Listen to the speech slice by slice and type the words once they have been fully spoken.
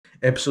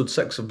Episode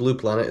 6 of Blue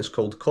Planet is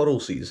called Coral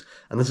Seas,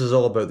 and this is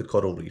all about the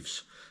coral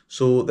reefs.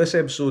 So this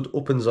episode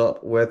opens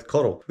up with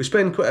coral. We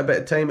spend quite a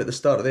bit of time at the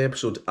start of the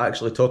episode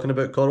actually talking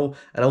about coral,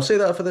 and I'll say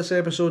that for this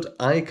episode,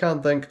 I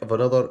can't think of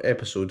another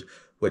episode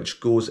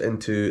which goes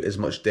into as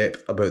much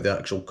depth about the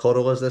actual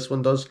coral as this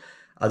one does.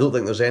 I don't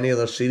think there's any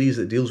other series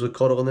that deals with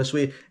coral in this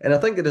way, and I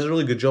think it does a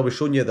really good job of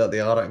showing you that they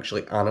are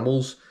actually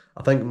animals.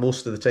 I think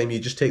most of the time you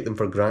just take them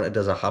for granted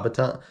as a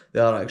habitat.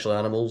 They are actually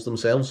animals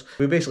themselves.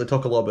 We basically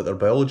talk a lot about their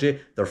biology,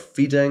 their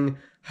feeding,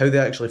 how they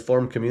actually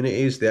form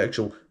communities, the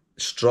actual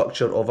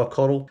structure of a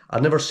coral.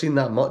 I've never seen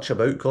that much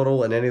about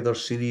coral in any other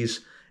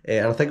series,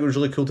 and I think it was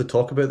really cool to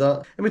talk about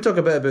that. And we talk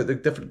a bit about the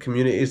different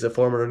communities that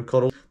form around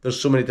coral. There's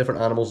so many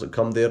different animals that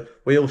come there.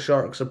 Whale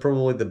sharks are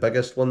probably the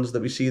biggest ones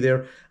that we see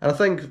there. And I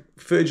think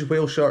footage of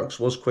whale sharks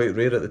was quite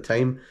rare at the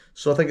time,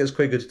 so I think it's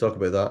quite good to talk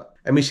about that.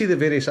 And we see that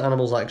various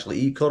animals actually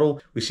eat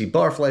coral. We see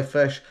butterfly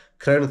fish,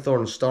 crown of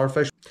thorns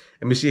starfish,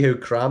 and we see how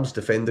crabs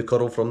defend the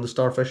coral from the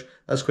starfish.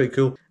 That's quite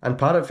cool. And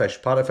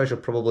parrotfish. Parrotfish are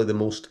probably the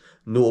most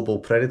notable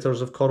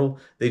predators of coral.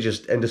 They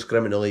just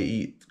indiscriminately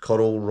eat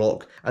coral,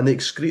 rock, and they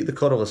excrete the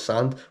coral as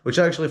sand, which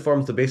actually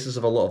forms the basis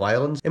of a lot of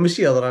islands. And we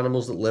see other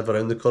animals that live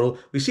around the coral.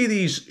 We see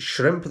these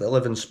shrimp that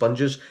live in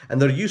sponges,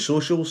 and they're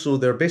eusocial, so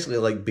they're basically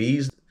like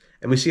bees.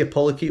 And we see a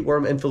polychaete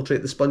worm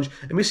infiltrate the sponge,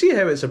 and we see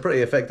how it's a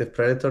pretty effective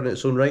predator in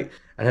its own right,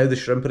 and how the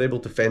shrimp are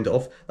able to fend it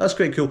off. That's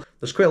quite cool.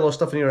 There's quite a lot of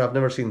stuff in here I've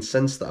never seen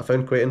since that I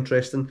found quite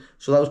interesting,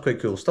 so that was quite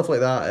cool. Stuff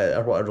like that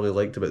are what I really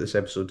liked about this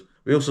episode.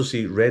 We also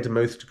see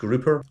red-mouthed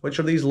grouper, which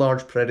are these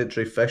large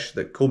predatory fish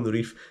that comb the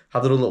reef,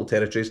 have their own little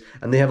territories,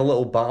 and they have a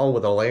little battle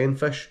with a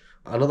lionfish.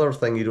 Another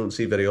thing you don't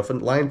see very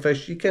often,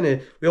 lionfish,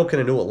 we all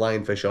kind of know what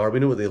lionfish are, we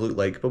know what they look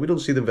like, but we don't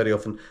see them very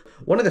often.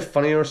 One of the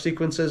funnier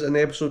sequences in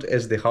the episode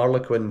is the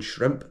harlequin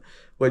shrimp,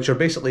 which are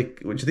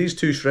these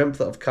two shrimp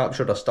that have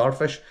captured a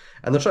starfish,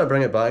 and they're trying to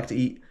bring it back to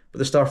eat, but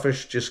the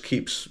starfish just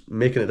keeps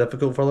making it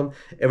difficult for them.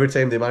 Every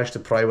time they manage to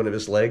pry one of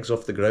its legs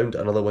off the ground,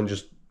 another one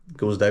just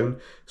goes down,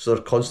 so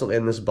they're constantly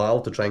in this battle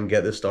to try and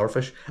get the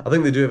starfish. I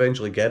think they do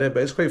eventually get it,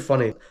 but it's quite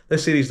funny.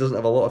 This series doesn't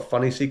have a lot of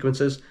funny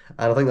sequences,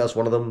 and I think that's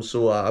one of them,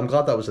 so I'm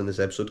glad that was in this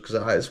episode, because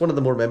it's one of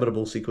the more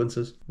memorable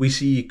sequences. We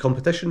see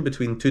competition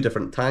between two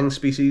different tang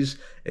species.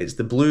 It's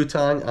the blue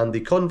tang and the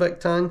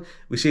convict tang.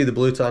 We see the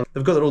blue tang,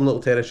 they've got their own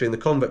little territory, and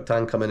the convict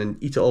tang come in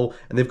and eat it all,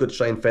 and they've got to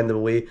try and fend them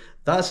away.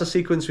 That's a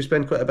sequence we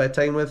spend quite a bit of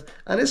time with,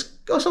 and it's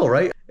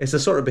alright. It's the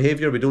sort of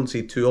behaviour we don't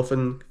see too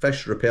often,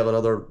 fish repelling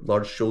other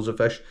large shoals of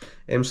fish.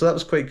 So that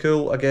was quite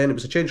cool. Again, it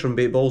was a change from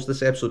bait balls.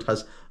 This episode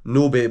has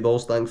no bait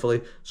balls,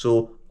 thankfully,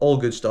 so all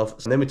good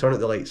stuff. And then we turn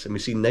out the lights and we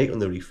see night on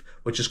the reef,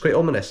 which is quite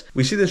ominous.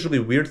 We see this really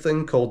weird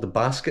thing called the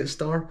basket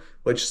star,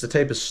 which is the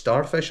type of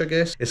starfish, I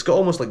guess. It's got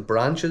almost like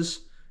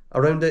branches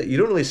around it. You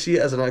don't really see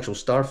it as an actual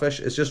starfish,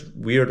 it's just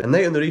weird. And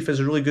Night on the Reef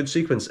is a really good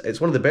sequence. It's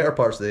one of the better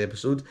parts of the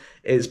episode.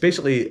 It's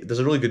basically, does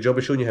a really good job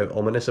of showing you how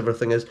ominous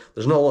everything is.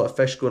 There's not a lot of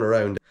fish going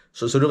around,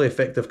 so it's a really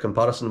effective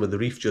comparison with the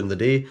reef during the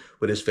day,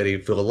 where it's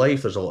very full of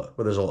life, there's a lot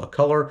of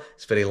colour,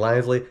 it's very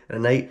lively, and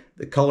at night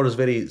the colour is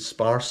very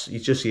sparse, you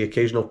just see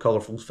occasional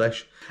colourful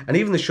fish. And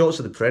even the shots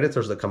of the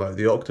predators that come out,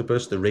 the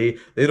octopus, the ray,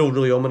 they're all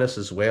really ominous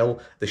as well.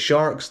 The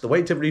sharks, the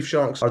white-tip reef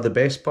sharks are the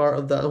best part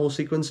of that whole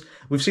sequence.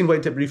 We've seen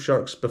white-tip reef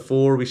sharks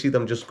before, we see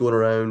them just going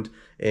around,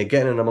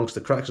 getting in amongst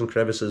the cracks and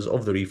crevices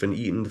of the reef and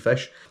eating the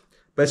fish.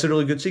 But it's a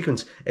really good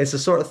sequence. It's the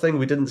sort of thing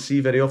we didn't see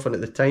very often at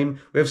the time.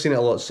 We have seen it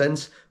a lot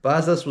since, but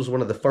as this was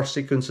one of the first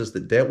sequences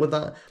that dealt with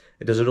that,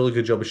 it does a really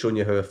good job of showing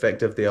you how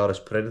effective they are as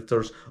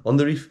predators on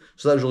the reef,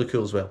 so that's really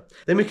cool as well.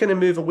 Then we kind of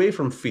move away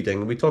from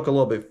feeding. We talk a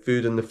lot about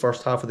food in the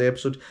first half of the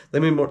episode.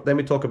 Then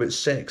we talk about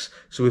sex,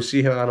 so we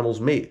see how animals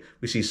mate.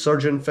 We see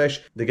surgeon fish,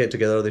 they get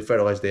together, they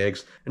fertilise the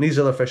eggs, and these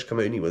other fish come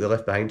out and eat what they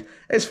left behind.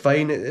 It's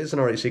fine, it's an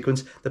alright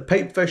sequence. The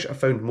pipefish I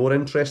found more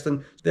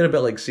interesting. They're a bit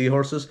like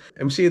seahorses,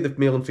 and we see the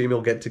male and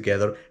female get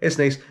together. It's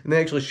nice, and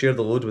they actually share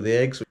the load with the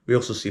eggs. We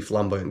also see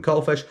flamboyant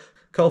cuttlefish.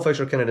 Cuttlefish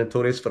are kind of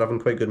notorious for having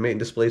quite good mating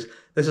displays.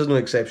 This is no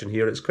exception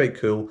here, it's quite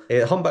cool.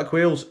 Humpback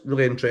whales,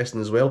 really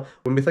interesting as well.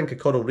 When we think of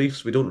coral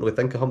reefs, we don't really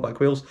think of humpback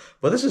whales,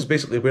 but this is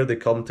basically where they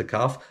come to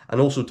calf and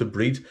also to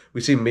breed.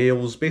 We see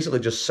males basically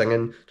just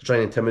singing to try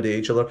and intimidate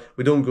each other.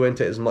 We don't go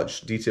into as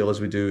much detail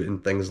as we do in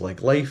things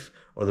like Life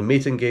or the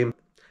mating game.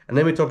 And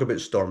then we talk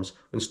about storms.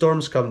 When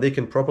storms come, they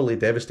can properly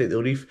devastate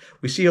the reef.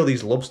 We see all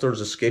these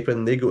lobsters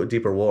escaping, they go to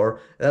deeper water,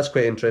 and that's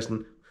quite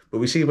interesting. But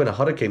we see when a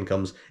hurricane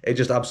comes, it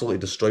just absolutely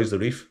destroys the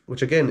reef,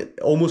 which again,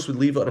 almost would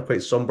leave it on a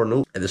quite somber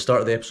note. At the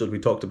start of the episode, we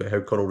talked about how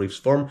coral reefs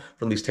form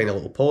from these tiny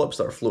little polyps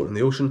that are floating in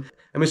the ocean.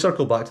 And we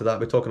circle back to that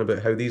by talking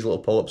about how these little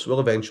polyps will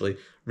eventually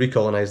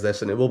recolonise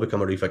this and it will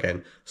become a reef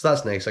again. So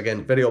that's nice.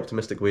 Again, very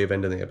optimistic way of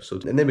ending the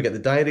episode. And then we get the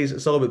diaries.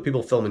 It's all about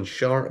people filming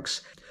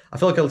sharks. I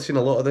feel like I've seen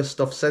a lot of this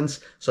stuff since,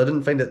 so I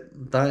didn't find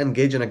it that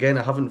engaging. Again,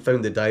 I haven't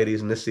found the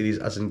diaries in this series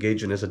as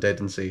engaging as I did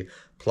in, say,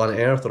 Planet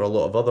Earth or a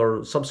lot of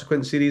other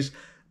subsequent series.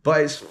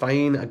 But it's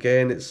fine.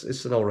 Again,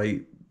 it's an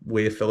alright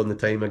way of filling the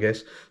time, I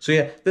guess. So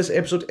yeah, this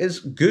episode is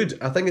good.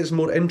 I think it's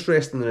more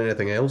interesting than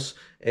anything else.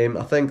 I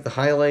think the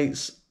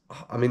highlights,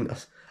 I mean,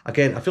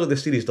 again, I feel like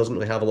this series doesn't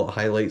really have a lot of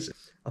highlights.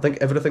 I think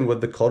everything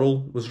with the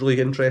coral was really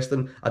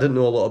interesting. I didn't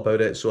know a lot about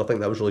it, so I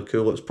think that was really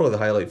cool. It was probably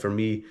the highlight for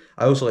me.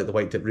 I also like the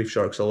white-tip reef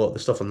sharks a lot. The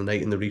stuff on the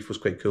night in the reef was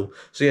quite cool.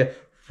 So yeah,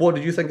 what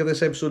did you think of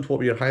this episode? What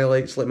were your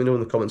highlights? Let me know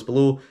in the comments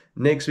below.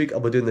 Next week, I'll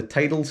be doing the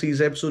tidal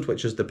seas episode,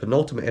 which is the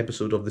penultimate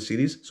episode of the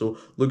series. So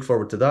look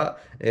forward to that.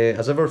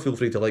 As ever, feel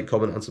free to like,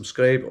 comment, and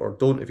subscribe, or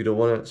don't if you don't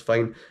want it. It's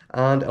fine.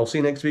 And I'll see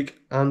you next week,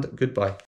 and goodbye.